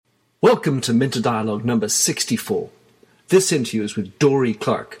Welcome to Minter Dialogue number 64. This interview is with Dorie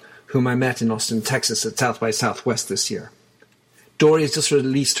Clark, whom I met in Austin, Texas at South by Southwest this year. Dorie has just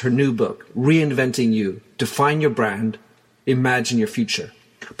released her new book, Reinventing You, Define Your Brand, Imagine Your Future,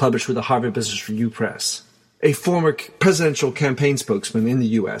 published with the Harvard Business Review Press. A former presidential campaign spokesman in the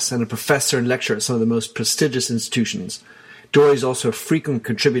U.S. and a professor and lecturer at some of the most prestigious institutions, Dorie is also a frequent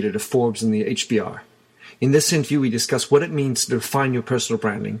contributor to Forbes and the HBR. In this interview, we discuss what it means to define your personal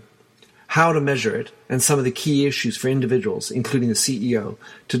branding, how to measure it, and some of the key issues for individuals, including the CEO,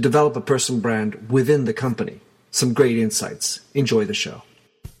 to develop a personal brand within the company. Some great insights. Enjoy the show.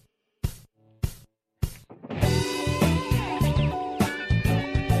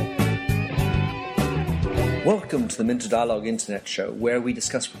 Welcome to the Minter Dialogue Internet Show, where we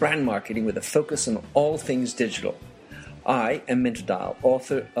discuss brand marketing with a focus on all things digital. I am Minter Dial,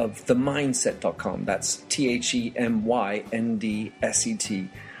 author of TheMyndset.com, that's TheMyndset,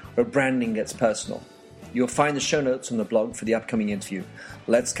 where branding gets personal. You'll find the show notes on the blog for the upcoming interview.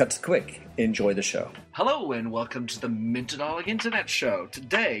 Let's cut to the quick. Enjoy the show. Hello and welcome to the Minter Dialogue Internet Show.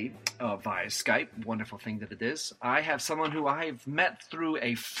 Today, via Skype, wonderful thing that it is, I have someone who I've met through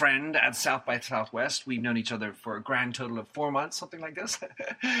a friend at South by Southwest. We've known each other for a grand total of 4 months, something like this.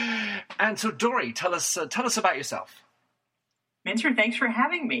 And so, Dorie, tell us about yourself. Minter, thanks for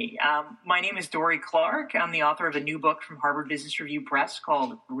having me. My name is Dorie Clark. I'm the author of a new book from Harvard Business Review Press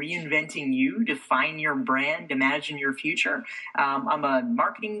called Reinventing You, Define Your Brand, Imagine Your Future. I'm a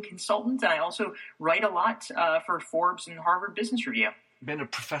marketing consultant, and I also write a lot for Forbes and Harvard Business Review. Been a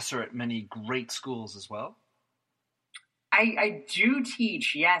professor at many great schools as well. I do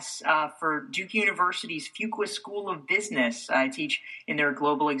teach, yes, for Duke University's Fuqua School of Business. I teach in their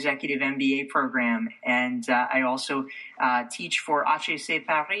Global Executive MBA program, and I also teach for HEC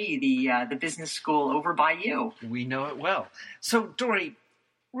Paris, the business school over by you. We know it well. So, Dorie,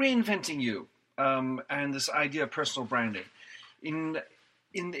 reinventing you and this idea of personal branding. In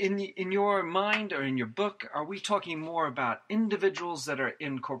your mind or in your book, are we talking more about individuals that are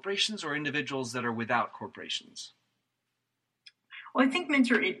in corporations or individuals that are without corporations? Well, I think,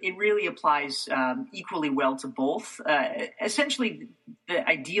 Minter, it really applies equally well to both. Essentially, the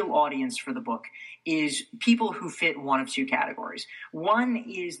ideal audience for the book is people who fit one of two categories. One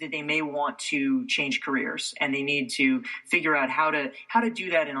is that they may want to change careers, and they need to figure out how to do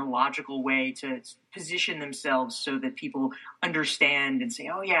that in a logical way to position themselves so that people understand and say,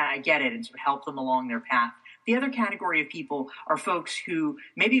 oh, yeah, I get it, and sort of help them along their path. The other category of people are folks who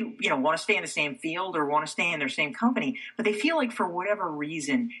maybe, want to stay in the same field or want to stay in their same company, but they feel like for whatever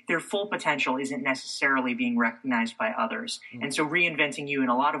reason, their full potential isn't necessarily being recognized by others. Mm-hmm. And so Reinventing You in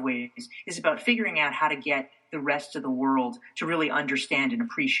a lot of ways is about figuring out how to get the rest of the world to really understand and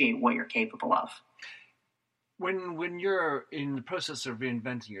appreciate what you're capable of. When you're in the process of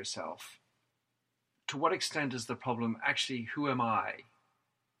reinventing yourself, to what extent is the problem actually who am I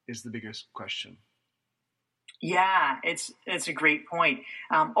is the biggest question? Yeah, it's a great point.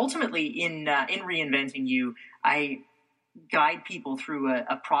 Ultimately, in Reinventing You, I guide people through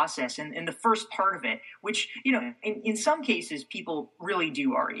a process, and the first part of it, which, in some cases, people really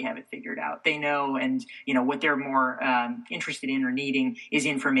do already have it figured out. They know, and, what they're more interested in or needing is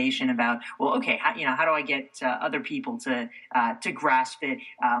information about, well, okay, how do I get other people to grasp it,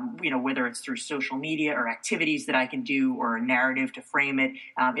 whether it's through social media or activities that I can do or a narrative to frame it.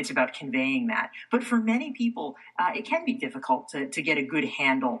 It's about conveying that. But for many people, it can be difficult to get a good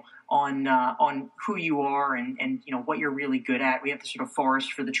handle on who you are and what you're really good at. We have the sort of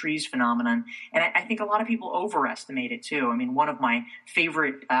forest for the trees phenomenon. And I think a lot of people overestimate it too. I mean, one of my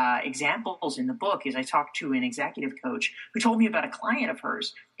favorite examples in the book is I talked to an executive coach who told me about a client of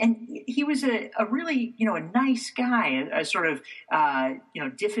hers. And he was a really, a nice guy, a sort of,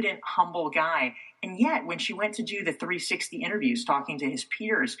 diffident, humble guy. And yet when she went to do the 360 interviews talking to his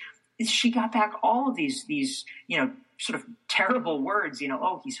peers, she got back all of these, sort of terrible words,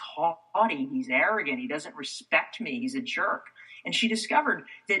 oh, he's haughty, he's arrogant, he doesn't respect me, he's a jerk. And she discovered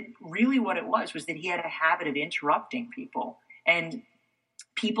that really what it was that he had a habit of interrupting people. And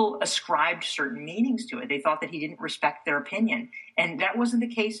people ascribed certain meanings to it. They thought that he didn't respect their opinion. And that wasn't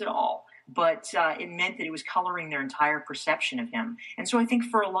the case at all. But it meant that it was coloring their entire perception of him. And so I think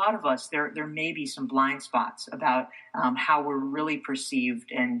for a lot of us, there may be some blind spots about how we're really perceived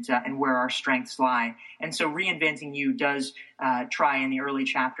and where our strengths lie. And so Reinventing You does try in the early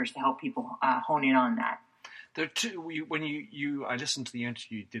chapters to help people hone in on that. There are two. I listened to the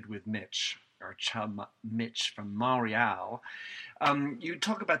interview you did with Mitch, our chum Mitch from Montreal. You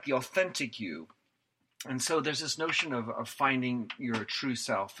talk about the authentic you. And so there's this notion of finding your true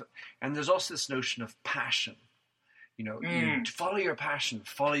self. And there's also this notion of passion. you follow your passion,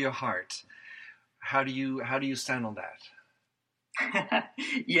 follow your heart. How do you stand on that?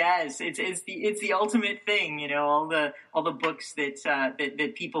 Yes, it's the ultimate thing. All the books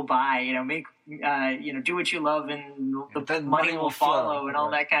that people buy. Make do what you love, and the money will follow, and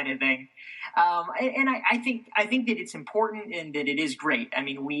all that kind of thing. And I think that it's important and that it is great. I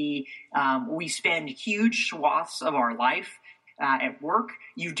mean, we spend huge swaths of our life at work.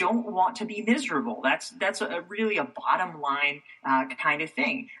 You don't want to be miserable. That's really a bottom line kind of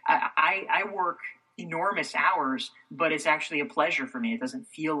thing. I work enormous hours, but it's actually a pleasure for me. It doesn't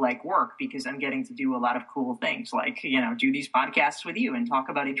feel like work because I'm getting to do a lot of cool things, like do these podcasts with you and talk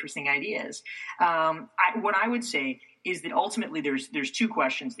about interesting ideas. What I would say is that ultimately there's two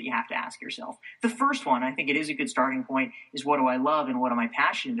questions that you have to ask yourself. The first one, I think it is a good starting point, is what do I love and what am I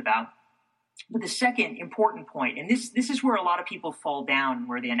passionate about? But the second important point, and this is where a lot of people fall down,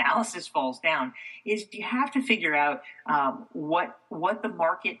 where the analysis falls down, is you have to figure out what the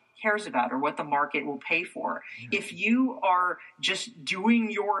market cares about or what the market will pay for. Yeah. If you are just doing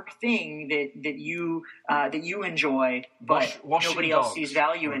your thing that you enjoy, but nobody else sees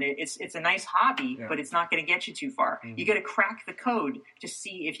value in it, it's a nice hobby, but it's not going to get you too far. Mm-hmm. You got to crack the code to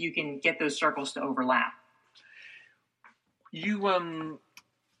see if you can get those circles to overlap. You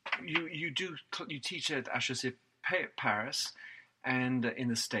teach at HEC Paris and in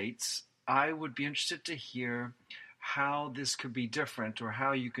the States. I would be interested to hear how this could be different, or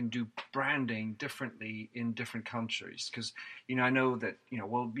how you can do branding differently in different countries. Because I know that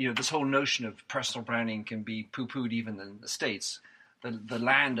this whole notion of personal branding can be poo-pooed even in the States, the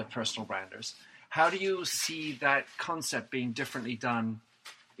land of personal branders. How do you see that concept being differently done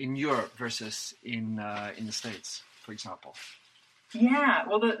in Europe versus in the States, for example? Yeah,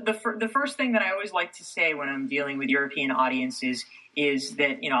 well, the first thing that I always like to say when I'm dealing with European audiences is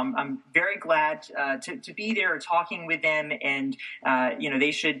that I'm very glad to be there talking with them, and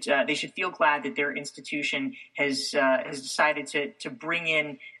they should feel glad that their institution has decided to bring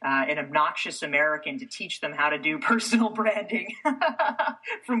in an obnoxious American to teach them how to do personal branding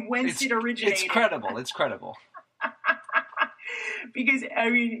from whence it originated. It's credible. Because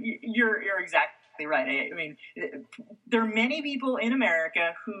you're exactly right. I mean, there are many people in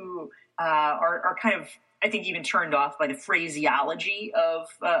America who are kind of, I think, even turned off by the phraseology of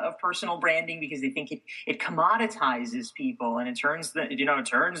personal branding, because they think it commoditizes people and it turns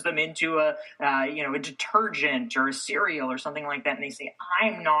them into a detergent or a cereal or something like that, and they say,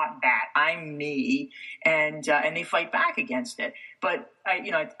 I'm not that, I'm me, and they fight back against it. But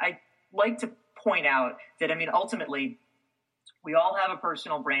I like to point out that ultimately, we all have a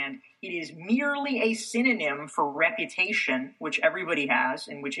personal brand. It is merely a synonym for reputation, which everybody has,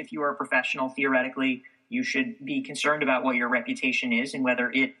 and which, if you are a professional, theoretically, you should be concerned about what your reputation is and whether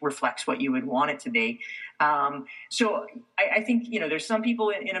it reflects what you would want it to be. So I think, there's some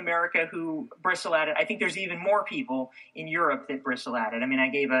people in America who bristle at it. I think there's even more people in Europe that bristle at it. I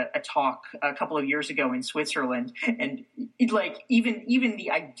gave a talk a couple of years ago in Switzerland, and even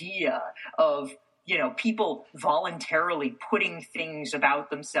the idea of people voluntarily putting things about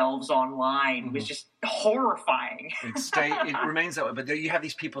themselves online was just horrifying. It remains that way. But there you have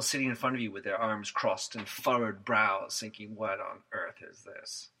these people sitting in front of you with their arms crossed and furrowed brows, thinking, "What on earth is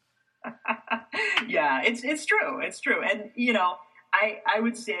this?" Yeah, it's true. It's true. And I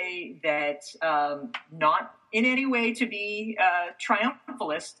would say that not in any way to be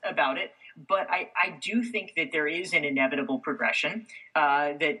triumphalist about it, but I do think that there is an inevitable progression,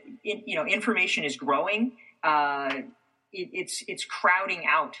 that information is growing. It's crowding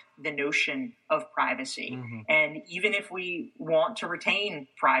out the notion of privacy. Mm-hmm. And even if we want to retain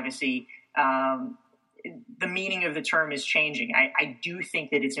privacy, the meaning of the term is changing. I do think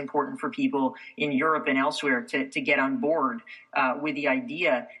that it's important for people in Europe and elsewhere to get on board with the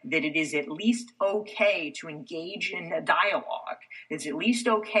idea that it is at least okay to engage in a dialogue. It's at least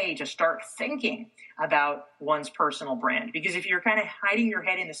okay to start thinking about one's personal brand. Because if you're kind of hiding your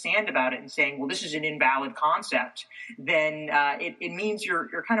head in the sand about it and saying, well, this is an invalid concept, then it means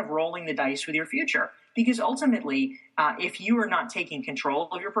you're kind of rolling the dice with your future. Because ultimately, if you are not taking control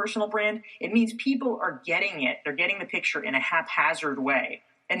of your personal brand, it means people are getting it. They're getting the picture in a haphazard way.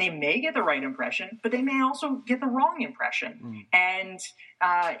 And they may get the right impression, but they may also get the wrong impression. And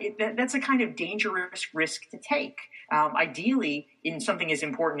that's a kind of dangerous risk to take. Ideally, in something as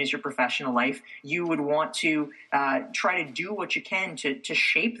important as your professional life, you would want to try to do what you can to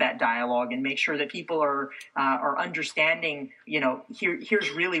shape that dialogue and make sure that people are understanding,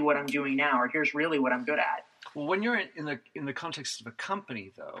 here's really what I'm doing now, or here's really what I'm good at. Well, when you're in the context of a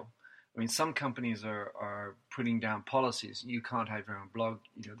company, though, I mean, some companies are putting down policies. You can't have your own blog.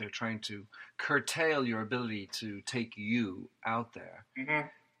 You know, they're trying to curtail your ability to take you out there. Mm-hmm.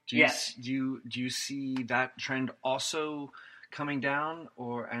 Do you see that trend also coming down,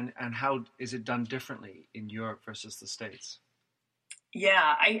 and how is it done differently in Europe versus the States? Yeah,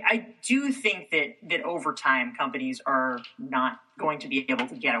 I do think that over time companies are not going to be able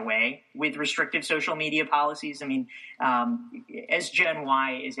to get away with restrictive social media policies. I mean, as Gen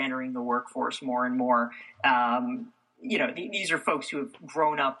Y is entering the workforce more and more, these are folks who have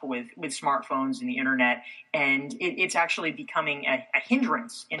grown up with smartphones and the internet, and it's actually becoming a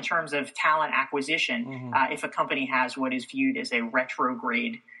hindrance in terms of talent acquisition if a company has what is viewed as a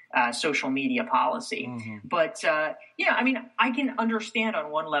retrograde social media policy. Mm-hmm. But, I mean, I can understand on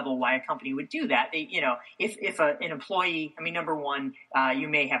one level why a company would do that. If an employee, I mean, number one, you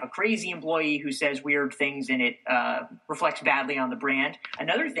may have a crazy employee who says weird things and it reflects badly on the brand.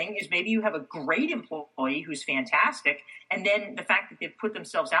 Another thing is maybe you have a great employee who's fantastic, and then the fact that they've put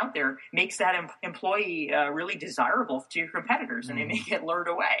themselves out there makes that employee really desirable to your competitors, and they may get lured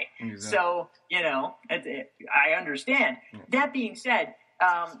away. Exactly. So, I understand. Yeah. That being said,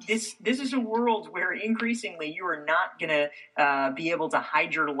 this is a world where increasingly you are not going to be able to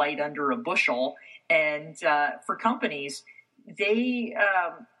hide your light under a bushel. And for companies, I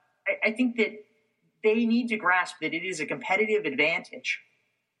think that they need to grasp that it is a competitive advantage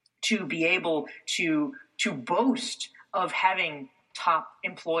to be able to boast of having top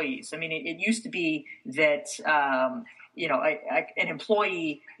employees. I mean, it used to be that an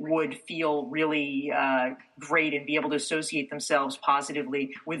employee would feel really great and be able to associate themselves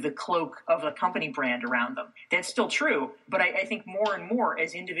positively with the cloak of a company brand around them. That's still true, but I think more and more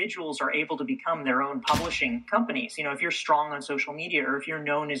as individuals are able to become their own publishing companies, if you're strong on social media or if you're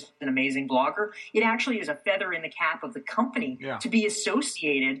known as an amazing blogger, it actually is a feather in the cap of the company to be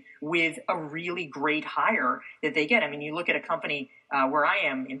associated with a really great hire that they get. I mean, you look at a company where I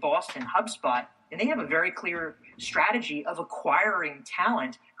am in Boston, HubSpot, and they have a very clear strategy of acquiring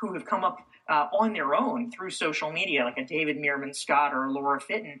talent who have come up on their own through social media, like a David Meerman Scott or Laura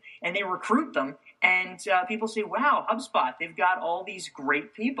Fitton, and they recruit them. And people say, wow, HubSpot, they've got all these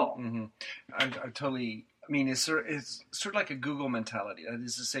great people. Mm-hmm. I totally, I mean, it's sort of like a Google mentality. That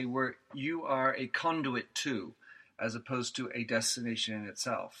is to say, where you are a conduit to, as opposed to a destination in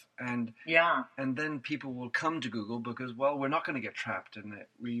itself. And then people will come to Google because, well, we're not going to get trapped in it.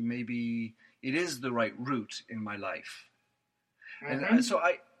 It is the right route in my life. Mm-hmm. And so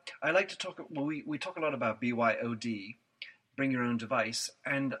I like to talk, we talk a lot about BYOD, bring your own device,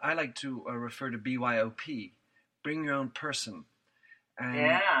 and I like to refer to BYOP, bring your own person.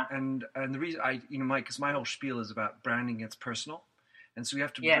 And the reason because my whole spiel is about branding gets personal. And so we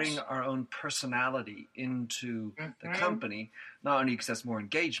have to bring our own personality into the company, not only because that's more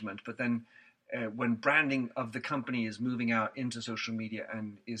engagement, but then when branding of the company is moving out into social media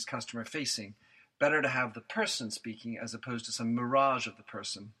and is customer facing, better to have the person speaking as opposed to some mirage of the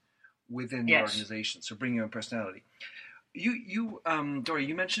person within the organization. So bring your own personality. You Dorie,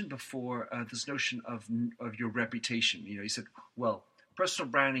 you mentioned before this notion of your reputation. You said, well, personal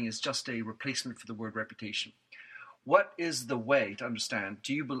branding is just a replacement for the word reputation. What is the way to understand?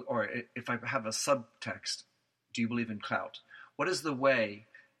 Or if I have a subtext, do you believe in clout? What is the way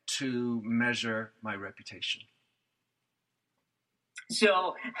to measure my reputation?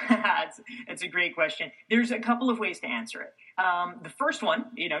 So it's a great question. There's a couple of ways to answer it. The first one,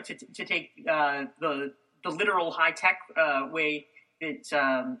 to take the literal high tech way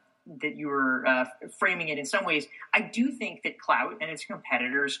that you were framing it in some ways, I do think that clout and its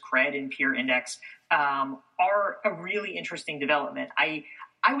competitors, Cred and Peer Index, are a really interesting development.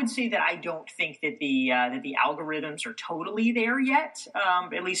 I would say that I don't think that the algorithms are totally there yet,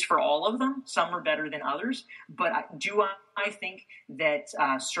 at least for all of them. Some are better than others. But I think that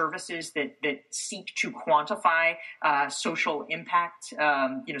services that seek to quantify social impact,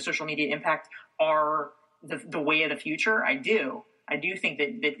 social media impact, are the way of the future. I do think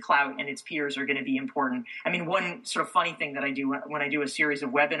that clout and its peers are going to be important. I mean, one sort of funny thing that I do when I do a series of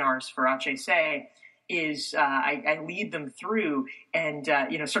webinars for HC is I lead them through and,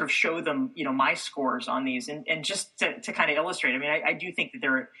 sort of show them, my scores on these and just to kind of illustrate. I mean, I do think that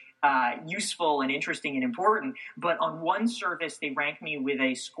they're useful and interesting and important, but on one service, they rank me with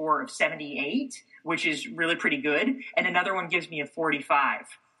a score of 78, which is really pretty good. And another one gives me a 45.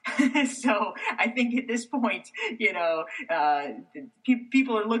 So I think at this point,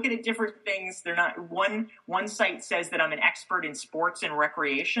 people are looking at different things. They're not one site says that I'm an expert in sports and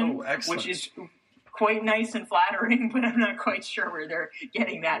recreation, which is quite nice and flattering, but I'm not quite sure where they're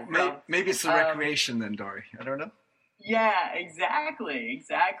getting that from. Maybe it's the recreation then, Dorie. I don't know. Yeah,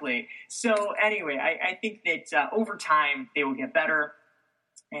 exactly. So anyway, I think that over time they will get better,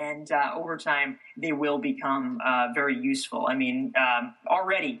 and over time they will become very useful. I mean,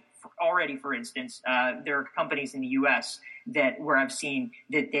 already, for instance, there are companies in the U.S. where I've seen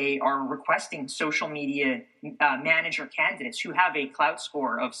that they are requesting social media manager candidates who have a clout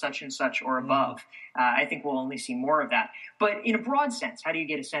score of such and such or above. I think we'll only see more of that. But in a broad sense, how do you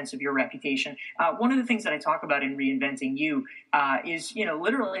get a sense of your reputation? One of the things that I talk about in Reinventing You is,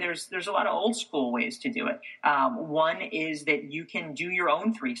 literally there's a lot of old school ways to do it. One is that you can do your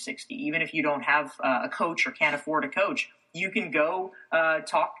own 360, even if you don't have a coach or can't afford a coach. You can go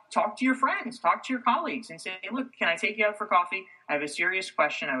talk to your friends, talk to your colleagues, and say, "Look, can I take you out for coffee? I have a serious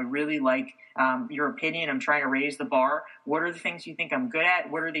question. I would really like your opinion. I'm trying to raise the bar. What are the things you think I'm good at?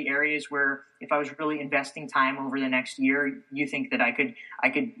 What are the areas where, if I was really investing time over the next year, you think that I could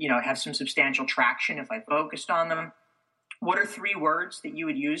have some substantial traction if I focused on them? What are 3 words that you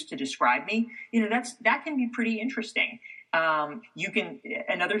would use to describe me?" That can be pretty interesting.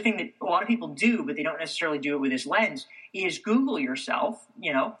 Another thing that a lot of people do, but they don't necessarily do it with this lens, is Google yourself,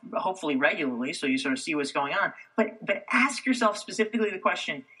 hopefully regularly, so you sort of see what's going on. But ask yourself specifically the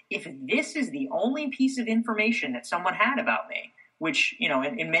question: if this is the only piece of information that someone had about me, which,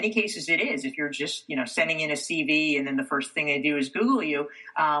 in many cases it is, if you're just, sending in a CV and then the first thing they do is Google you,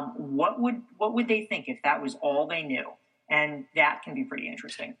 what would they think if that was all they knew? And that can be pretty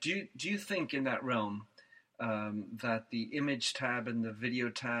interesting. Do you think in that realm that the image tab and the video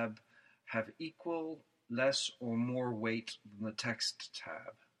tab have equal, less, or more weight than the text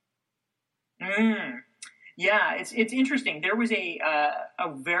tab? Yeah, it's interesting. There was a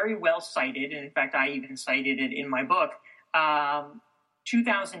very well cited, and in fact, I even cited it in my book,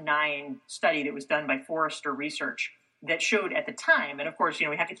 2009 study that was done by Forrester Research that showed at the time, and of course,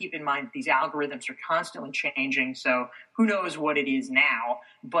 we have to keep in mind that these algorithms are constantly changing, so who knows what it is now.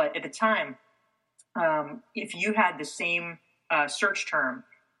 But at the time, if you had the same search term,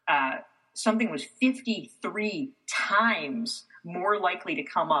 something was 53 times more likely to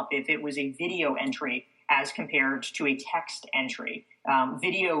come up if it was a video entry as compared to a text entry.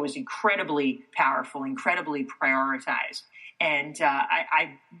 Video was incredibly powerful, incredibly prioritized. And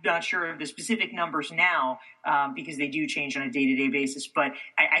I'm not sure of the specific numbers now because they do change on a day-to-day basis, but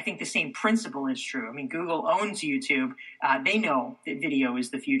I think the same principle is true. I mean, Google owns YouTube. They know that video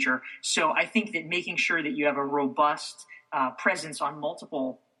is the future. So I think that making sure that you have a robust presence on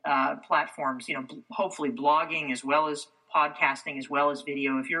multiple platforms, hopefully blogging as well as podcasting as well as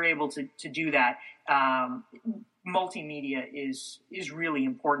video, if you're able to do that, multimedia is really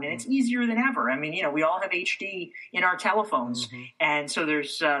important, and it's easier than ever. I mean, we all have HD in our telephones, and so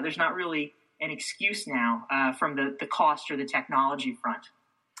there's not really an excuse now from the cost or the technology front.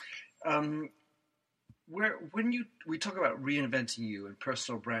 When we talk about reinventing you and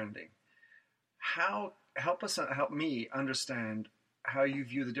personal branding, help me understand how you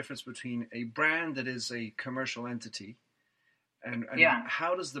view the difference between a brand that is a commercial entity and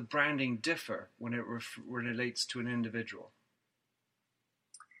how does the branding differ when it relates to an individual?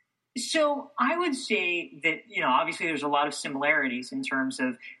 So I would say that, obviously there's a lot of similarities in terms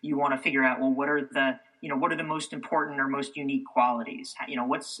of you want to figure out, well, what are the most important or most unique qualities?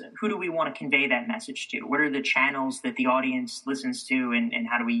 Who do we want to convey that message to? What are the channels that the audience listens to, and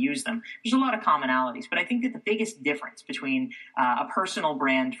how do we use them? There's a lot of commonalities, but I think that the biggest difference between a personal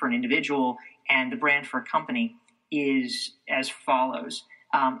brand for an individual and the brand for a company is as follows.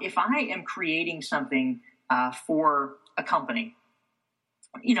 If I am creating something for a company,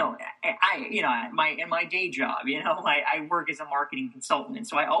 in my day job, I work as a marketing consultant. And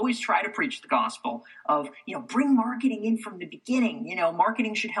so I always try to preach the gospel of, bring marketing in from the beginning.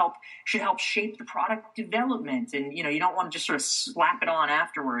 Marketing should help shape the product development. And, you don't want to just sort of slap it on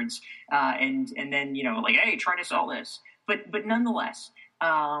afterwards. And then, hey, try to sell this. But nonetheless,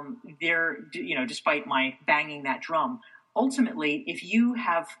 despite my banging that drum, ultimately, if you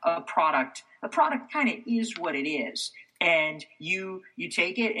have a product kind of is what it is. And you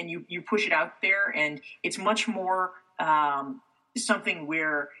take it and you push it out there, and it's much more something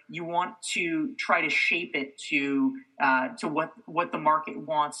where you want to try to shape it to what the market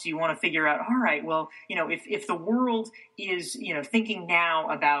wants. You want to figure out, all right, well, if the world is thinking now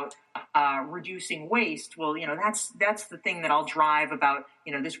about reducing waste, well, that's the thing that I'll drive about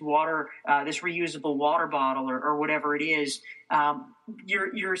this reusable water bottle or whatever it is.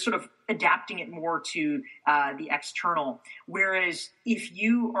 You're sort of adapting it more to the external. Whereas if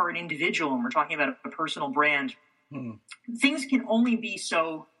you are an individual and we're talking about a personal brand, things can only be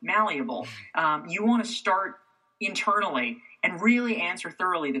so malleable. You want to start internally and really answer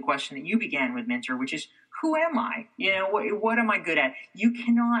thoroughly the question that you began with, Minter, which is, who am I? What am I good at? You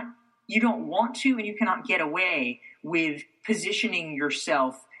don't want to, and you cannot get away with positioning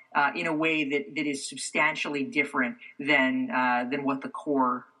yourself in a way that is substantially different than what the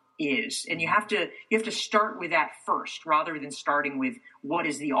core is. And you have to start with that first, rather than starting with what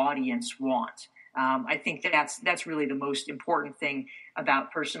does the audience want. I think that's really the most important thing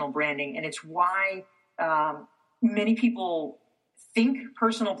about personal branding, and it's why many people think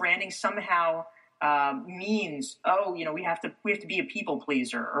personal branding somehow means, we have to be a people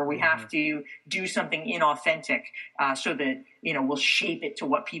pleaser, or we have to do something inauthentic so that we'll shape it to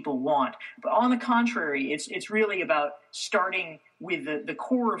what people want. But on the contrary, it's really about starting with the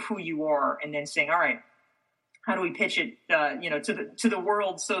core of who you are, and then saying, all right, how do we pitch it to the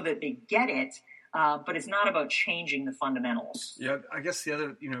world so that they get it? But it's not about changing the fundamentals. Yeah, I guess the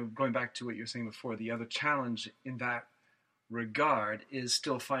other, going back to what you were saying before, the other challenge in that regard is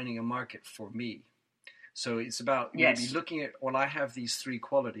still finding a market for me. So it's about maybe looking at, well, I have these three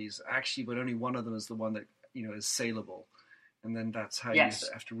qualities, actually, but only one of them is the one that, is saleable. And then that's how you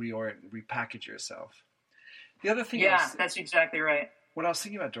have to reorient and repackage yourself. The other thing that's exactly right. What I was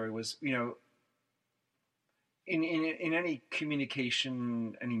thinking about, Dorie, was, in any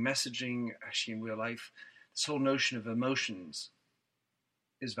communication, any messaging, actually in real life, this whole notion of emotions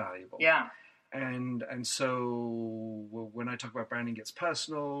is valuable. Yeah. And so when I talk about branding gets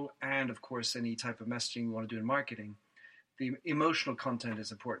personal, and of course any type of messaging we want to do in marketing, the emotional content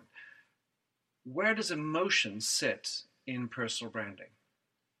is important. Where does emotion sit in personal branding?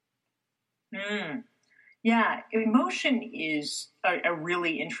 Yeah, emotion is a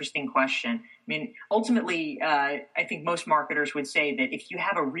really interesting question. I mean, ultimately, I think most marketers would say that if you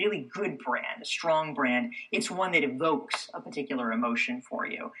have a really good brand, a strong brand, it's one that evokes a particular emotion for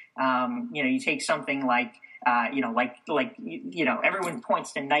you. You take something like, everyone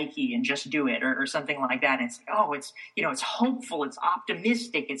points to Nike and Just Do It, or something like that. And it's, it's hopeful, it's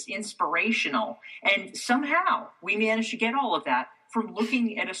optimistic, it's inspirational. And somehow we manage to get all of that from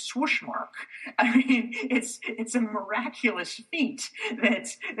looking at a swoosh mark. I mean, it's a miraculous feat that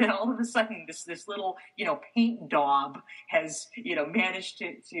all of a sudden this little paint daub has managed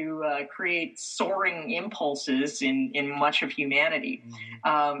to create soaring impulses in much of humanity.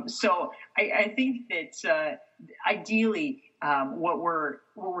 So I think that ideally what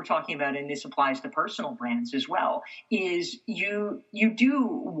we're talking about, and this applies to personal brands as well, is you do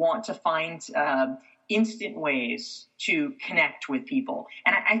want to find instant ways to connect with people.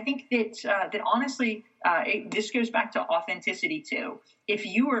 And I think that honestly, this goes back to authenticity too. If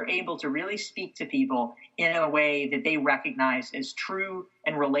you are able to really speak to people in a way that they recognize as true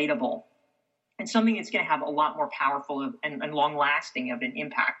and relatable, and something that's going to have a lot more powerful and long-lasting of an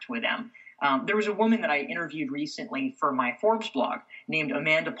impact with them. There was a woman that I interviewed recently for my Forbes blog named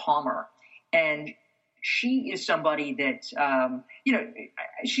Amanda Palmer, and she is somebody that,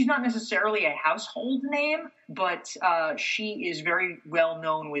 she's not necessarily a household name, but she is very well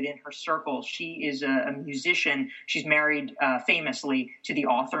known within her circle. She is a musician. She's married famously to the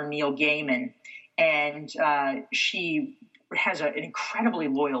author Neil Gaiman, and she has an incredibly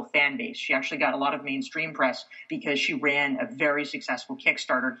loyal fan base. She actually got a lot of mainstream press because she ran a very successful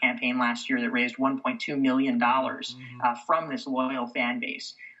Kickstarter campaign last year that raised $1.2 million from this loyal fan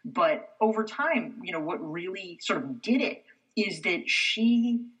base. But over time, what really sort of did it is that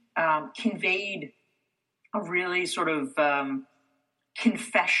she conveyed a really sort of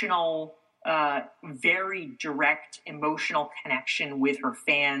confessional, very direct emotional connection with her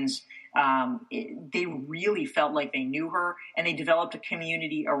fans. They really felt like they knew her, and they developed a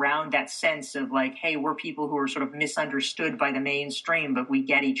community around that sense of like, hey, we're people who are sort of misunderstood by the mainstream, but we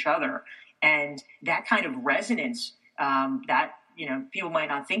get each other. And that kind of resonance, people might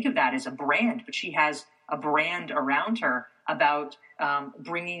not think of that as a brand, but she has a brand around her about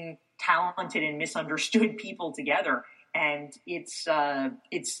bringing talented and misunderstood people together. And it's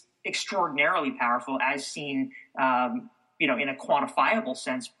extraordinarily powerful, as seen in a quantifiable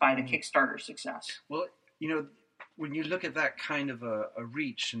sense by the Kickstarter success. Well, when you look at that kind of a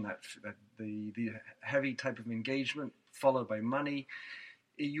reach and that the heavy type of engagement followed by money,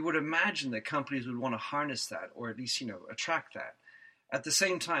 you would imagine that companies would want to harness that, or at least, attract that. At the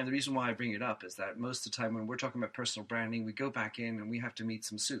same time, the reason why I bring it up is that most of the time when we're talking about personal branding, we go back in and we have to meet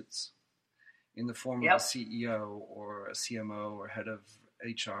some suits in the form of a CEO or a CMO or head of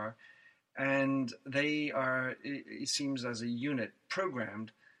HR. And they are, it seems as a unit,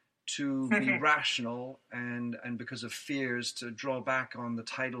 programmed to be rational and because of fears to draw back on the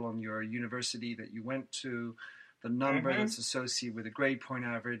title on your university that you went to, the number that's associated with a grade point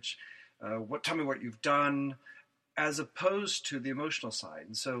average, tell me what you've done, as opposed to the emotional side.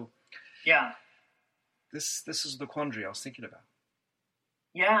 And so this is the quandary I was thinking about.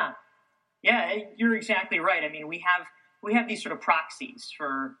 Yeah, you're exactly right. I mean, we have these sort of proxies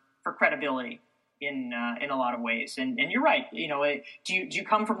for credibility in a lot of ways, and you're right. Do you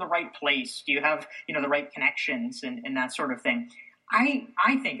come from the right place? Do you have the right connections and that sort of thing? I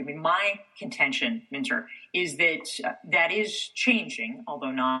think, I mean, my contention, Minter, is that that is changing,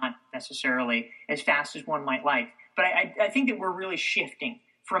 although not necessarily as fast as one might like. But I think that we're really shifting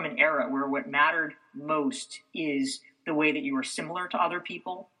from an era where what mattered most is the way that you were similar to other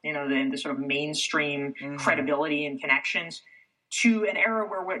people, the sort of mainstream credibility and connections, to an era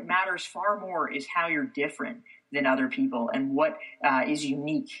where what matters far more is how you're different than other people and what is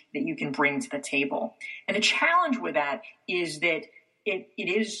unique that you can bring to the table. And the challenge with that is that it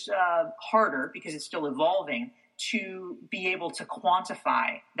is harder, because it's still evolving, to be able to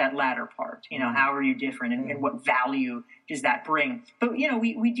quantify that latter part. How are you different, and what value does that bring? But,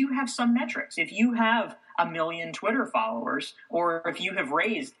 we do have some metrics. If you have 1 million Twitter followers, or if you have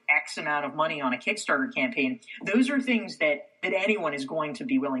raised X amount of money on a Kickstarter campaign, those are things that anyone is going to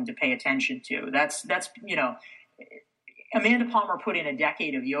be willing to pay attention to. That's Amanda Palmer put in a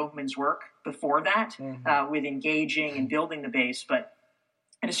decade of yeoman's work before that, with engaging and building the base. But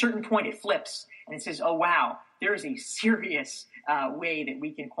at a certain point, it flips and it says, oh, wow, there is a serious way that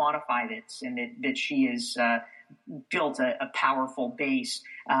we can quantify this, and that she has built a powerful base.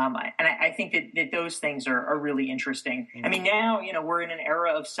 And I think that those things are really interesting. I mean, now, we're in an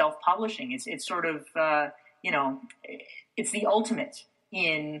era of self-publishing. It's sort of, it's the ultimate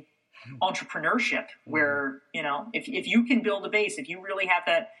in entrepreneurship, where if you can build a base, if you really have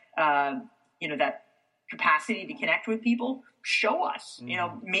that that capacity to connect with people, show us.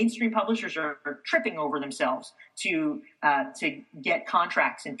 Mainstream publishers are tripping over themselves to get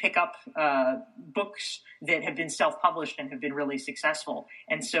contracts and pick up books that have been self-published and have been really successful.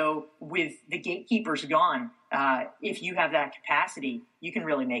 And so with the gatekeepers gone, if you have that capacity, you can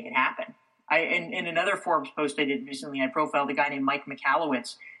really make it happen. In another Forbes post I did recently, I profiled a guy named Mike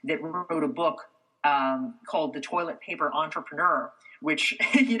Michalowicz that wrote a book called The Toilet Paper Entrepreneur, which,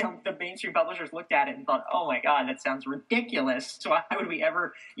 the mainstream publishers looked at it and thought, oh my God, that sounds ridiculous. So why would we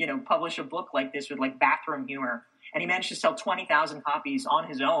ever, publish a book like this with like bathroom humor? And he managed to sell 20,000 copies on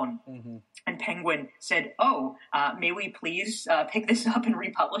his own. And Penguin said, may we please pick this up and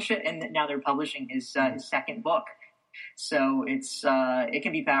republish it? And now they're publishing his second book. So it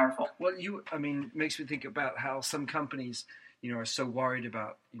can be powerful. Well, makes me think about how some companies, are so worried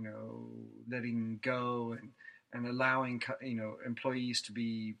about, letting go and allowing, employees to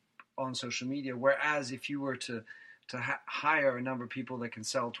be on social media. Whereas if you were to hire a number of people that can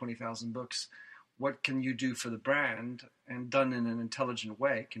sell 20,000 books, what can you do for the brand? And done in an intelligent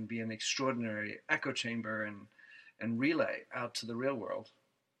way can be an extraordinary echo chamber and relay out to the real world.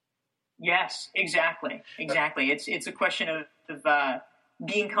 Yes, exactly. It's a question of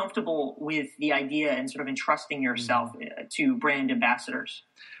being comfortable with the idea and sort of entrusting yourself to brand ambassadors.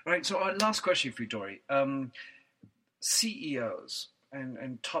 All right. So our last question for you, Dorie. CEOs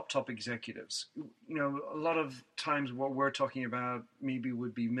and top executives. A lot of times what we're talking about maybe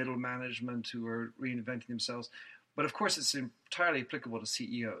would be middle management who are reinventing themselves, but of course it's entirely applicable to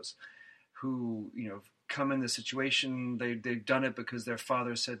CEOs who come in the situation, they've done it because their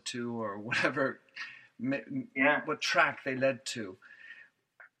father said to, or whatever, what track they led to.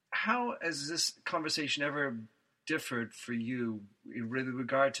 How has this conversation ever differed for you in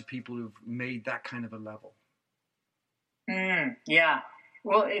regard to people who've made that kind of a level? Yeah.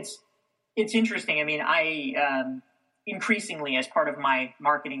 Well, it's interesting. I mean, I increasingly, as part of my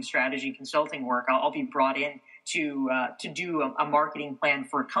marketing strategy consulting work, I'll be brought in to do a marketing plan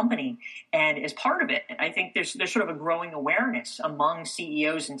for a company. And as part of it, I think there's sort of a growing awareness among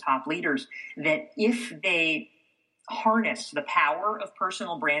CEOs and top leaders that if they harness the power of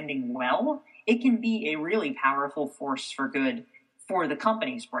personal branding well, it can be a really powerful force for good for the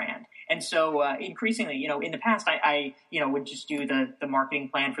company's brand. And so increasingly, in the past, I would just do the marketing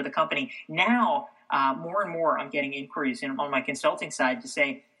plan for the company. Now, more and more, I'm getting inquiries on my consulting side to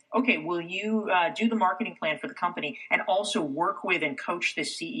say, okay, will you do the marketing plan for the company and also work with and coach the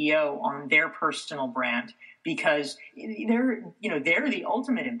CEO on their personal brand? Because they're the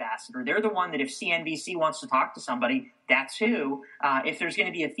ultimate ambassador. They're the one that if CNBC wants to talk to somebody, that's who. If there's going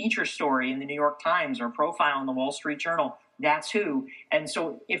to be a feature story in the New York Times or a profile in the Wall Street Journal, that's who. And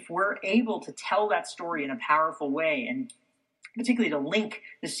so if we're able to tell that story in a powerful way, and particularly to link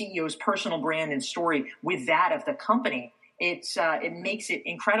the CEO's personal brand and story with that of the company, it makes it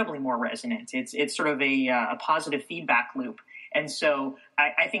incredibly more resonant. It's sort of a positive feedback loop. And so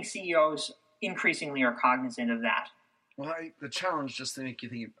I think CEOs increasingly are cognizant of that. Well, the challenge, just to make you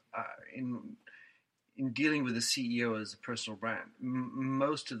think, in dealing with the CEO as a personal brand,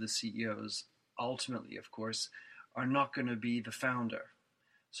 most of the CEOs ultimately, of course, are not going to be the founder.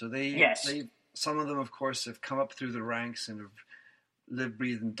 So they some of them, of course, have come up through the ranks and have lived,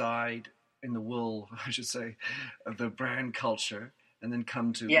 breathed, and died in the wool, I should say, of the brand culture, and then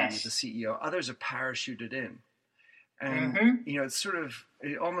come to be the CEO. Others are parachuted in. And,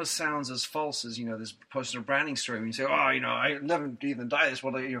 it almost sounds as false as, this personal branding story. When you say, I never even die this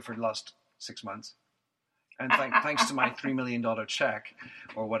for the last 6 months. And thanks to my $3 million check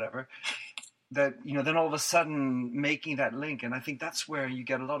or whatever, that, then all of a sudden making that link. And I think that's where you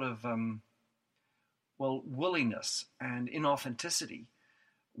get a lot of, willingness and inauthenticity,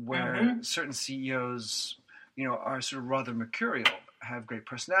 where certain CEOs, are sort of rather mercurial, have great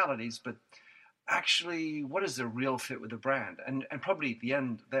personalities, but actually, what is the real fit with the brand? And probably at the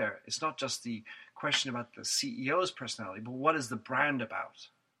end there, it's not just the question about the CEO's personality, but what is the brand about?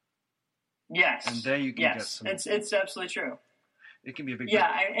 Yes. And there you can get some... It's absolutely true. It can be a big...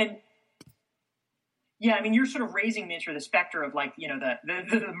 You're sort of raising me into the specter of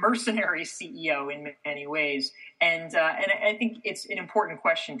the mercenary CEO in many ways. And I think it's an important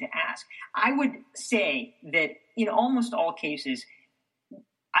question to ask. I would say that in almost all cases,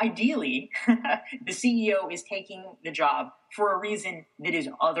 ideally, the CEO is taking the job for a reason that is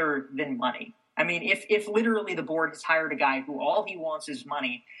other than money. I mean, if literally the board has hired a guy who all he wants is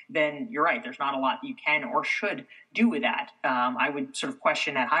money, then you're right. There's not a lot you can or should do with that. I would sort of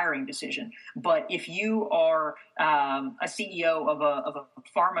question that hiring decision. But if you are a CEO of a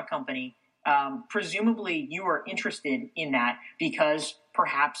pharma company, presumably you are interested in that because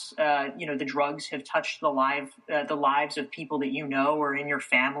perhaps the drugs have touched the lives of people that you know or in your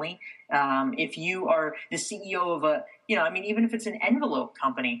family. If you are the CEO of even if it's an envelope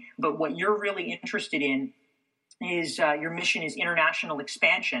company, but what you're really interested in is your mission is international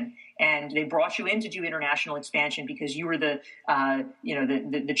expansion, and they brought you in to do international expansion because you were the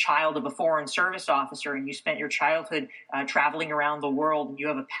child of a foreign service officer, and you spent your childhood traveling around the world, and you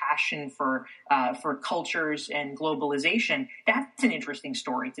have a passion for cultures and globalization. That's an interesting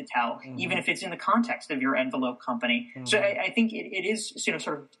story to tell, even if it's in the context of your envelope company. So I think it is sort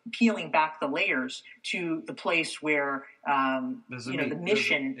of peeling back the layers to the place where the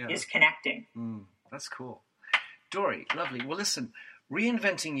mission is connecting. That's cool. Dorie, lovely. Well, listen,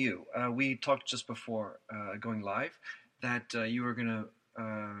 Reinventing You, we talked just before going live that you were going to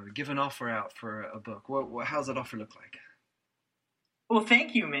give an offer out for a book. How's that offer look like? Well,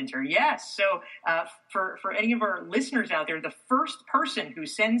 thank you, Minter. Yes. So for any of our listeners out there, the first person who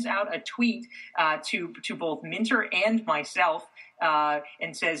sends out a tweet to both Minter and myself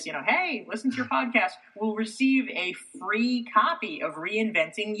and says, hey, listen to your podcast, will receive a free copy of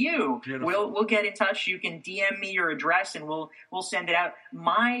Reinventing You. Beautiful. We'll get in touch. You can DM me your address and we'll send it out.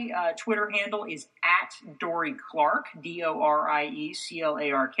 My Twitter handle is @Dorie Clark, DORIECLARK.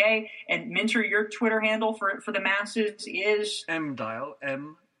 And Minter, your Twitter handle for the masses is MDial,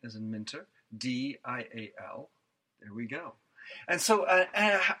 M as in Minter, DIAL. There we go. And so,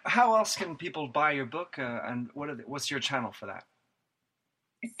 how else can people buy your book? And what's your channel for that?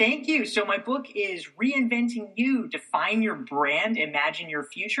 Thank you. So my book is Reinventing You, Define Your Brand, Imagine Your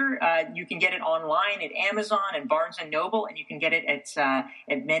Future. You can get it online at Amazon and Barnes & Noble, and you can get it at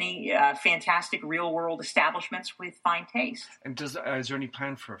many fantastic real-world establishments with fine taste. And is there any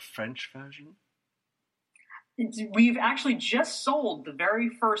plan for a French version? We've actually just sold the very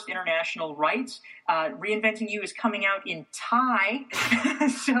first international rights. Reinventing You is coming out in Thai.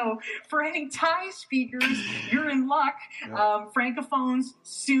 So for any Thai speakers, you're in luck. Francophones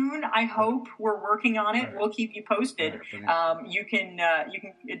soon, I hope. We're working on it. We'll keep you posted. You can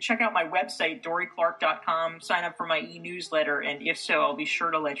check out my website, dorieclark.com, sign up for my e-newsletter, and if so, I'll be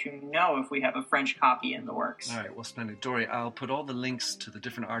sure to let you know if we have a French copy in the works. All right, well, splendid. Dorie, I'll put all the links to the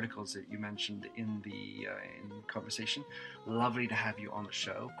different articles that you mentioned in the conversation. Lovely to have you on the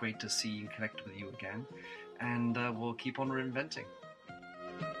show. Great to see and connect with you again. And we'll keep on reinventing.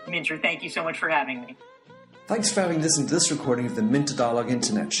 Minter, thank you so much for having me. Thanks for having listened to this recording of the Minter Dialogue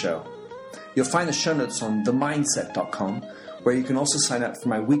Internet Show. You'll find the show notes on themindset.com, where you can also sign up for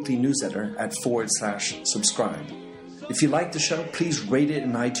my weekly newsletter at /subscribe. If you like the show, please rate it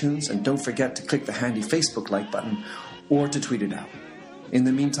in iTunes, and don't forget to click the handy Facebook like button or to tweet it out. In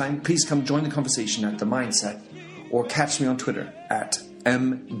the meantime, please come join the conversation at The Mindset or catch me on Twitter at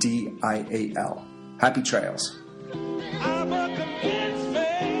MDIAL. Happy trails.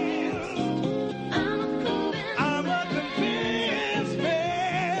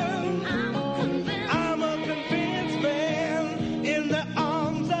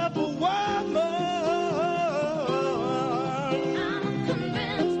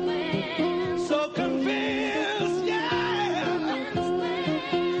 So convinced.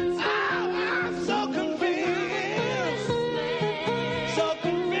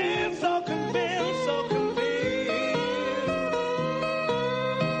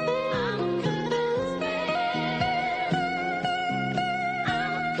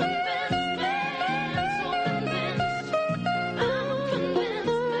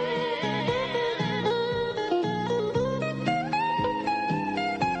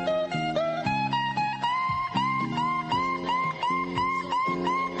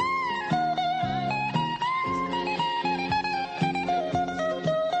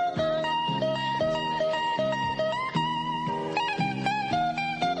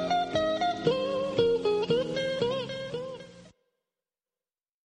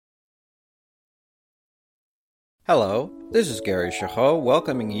 Hello, this is Gary Chahot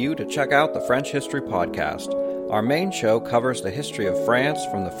welcoming you to check out the French History Podcast. Our main show covers the history of France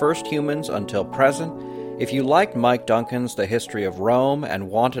from the first humans until present. If you liked Mike Duncan's The History of Rome and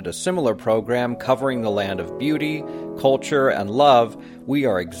wanted a similar program covering the land of beauty, culture, and love, we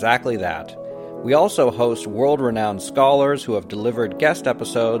are exactly that. We also host world-renowned scholars who have delivered guest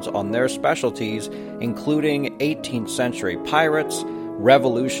episodes on their specialties, including 18th century pirates,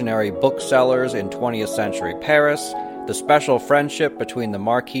 revolutionary booksellers in 20th century Paris, the special friendship between the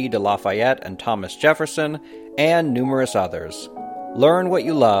Marquis de Lafayette and Thomas Jefferson, and numerous others. Learn what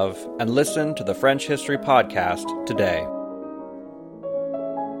you love and listen to the French History Podcast today.